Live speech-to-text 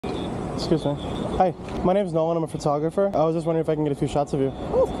Excuse me. Hi, my name's Nolan. I'm a photographer. I was just wondering if I can get a few shots of you.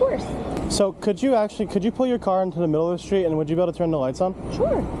 Oh, of course. So could you pull your car into the middle of the street and would you be able to turn the lights on?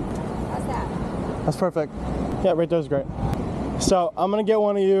 Sure. How's that? That's perfect. Yeah, right there's great. So I'm gonna get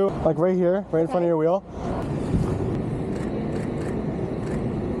one of you, like right here, right in front of your wheel.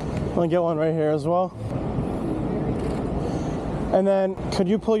 I'm gonna get one right here as well. And then could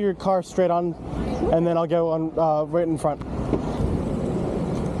you pull your car straight on, and then I'll get one right in front.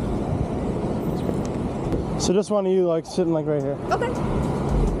 So just one of you like sitting like right here. Okay.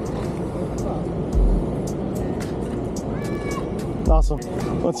 Awesome.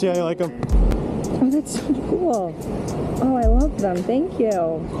 Let's see how you like them. Oh, that's so cool. Oh, I love them. Thank you.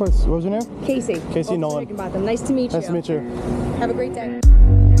 Of course. What was your name? Casey. Casey Nolan. Higginbotham. Nice to meet you. Nice to meet you. Have a great day.